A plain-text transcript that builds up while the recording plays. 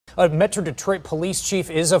A Metro Detroit Police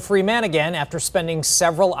Chief is a free man again after spending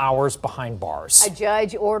several hours behind bars. A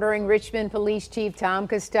judge ordering Richmond Police Chief Tom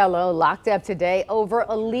Costello locked up today over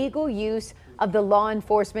illegal use of the Law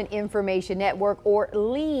Enforcement Information Network, or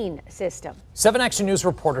LEIN, system. 7 Action News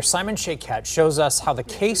reporter Simon Shaykat shows us how the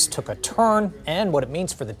case took a turn and what it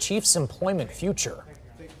means for the chief's employment future.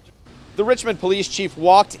 The Richmond Police Chief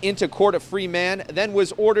walked into court a free man, then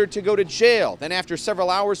was ordered to go to jail, then after several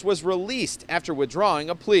hours was released after withdrawing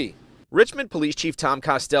a plea. Richmond Police Chief Tom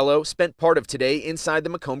Costello spent part of today inside the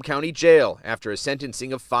Macomb County Jail after a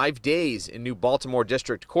sentencing of 5 days in New Baltimore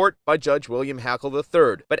District Court by Judge William Hackle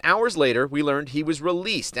III. But hours later, we learned he was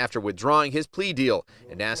released after withdrawing his plea deal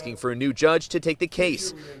and asking for a new judge to take the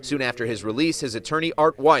case. Soon after his release, his attorney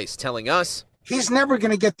Art Weiss telling us, he's never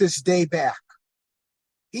going to get this day back.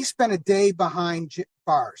 He spent a day behind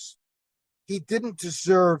bars. He didn't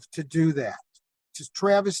deserve to do that. It's a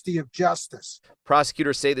travesty of justice.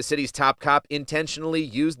 Prosecutors say the city's top cop intentionally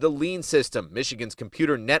used the LEIN system, Michigan's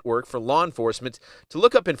computer network for law enforcement, to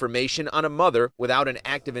look up information on a mother without an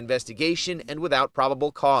active investigation and without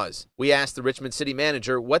probable cause. We asked the Richmond city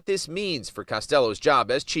manager what this means for Costello's job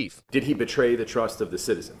as chief. Did he betray the trust of the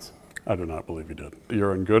citizens? I do not believe he did.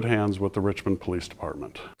 You're in good hands with the Richmond Police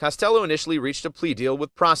Department. Costello initially reached a plea deal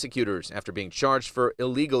with prosecutors after being charged for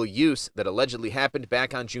illegal use that allegedly happened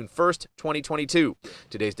back on June 1st, 2022.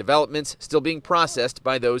 Today's developments still being processed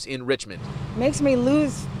by those in Richmond. Makes me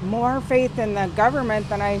lose more faith in the government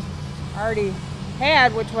than I already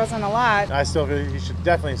had, which wasn't a lot. I still feel he should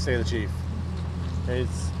definitely stay the chief.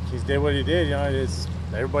 He did what he did,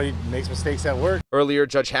 everybody makes mistakes at work. Earlier,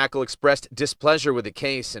 Judge Hackle expressed displeasure with the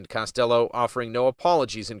case and Costello offering no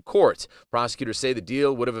apologies in court. Prosecutors say the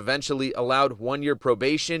deal would have eventually allowed 1-year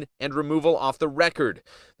probation and removal off the record.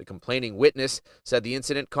 The complaining witness said the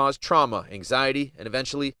incident caused trauma, anxiety, and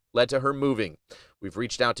eventually led to her moving. We've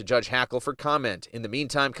reached out to Judge Hackle for comment. In the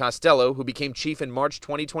meantime, Costello, who became chief in March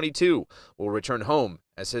 2022, will return home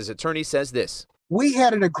as his attorney says this. We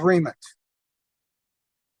had an agreement.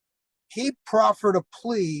 He proffered a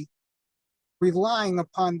plea relying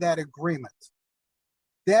upon that agreement.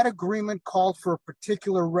 That agreement called for a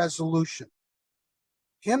particular resolution.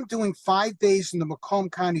 Him doing 5 days in the Macomb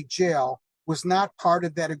County Jail was not part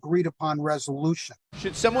of that agreed upon resolution.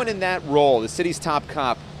 Should someone in that role, the city's top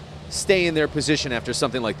cop, stay in their position after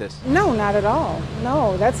something like this? No, not at all.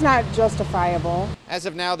 No, that's not justifiable. As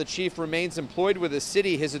of now, the chief remains employed with the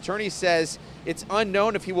city. His attorney says it's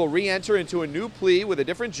unknown if he will re-enter into a new plea with a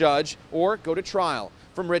different judge or go to trial.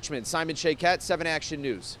 From Richmond, Simon Shaykat, 7 Action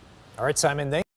News. All right, Simon, thank you.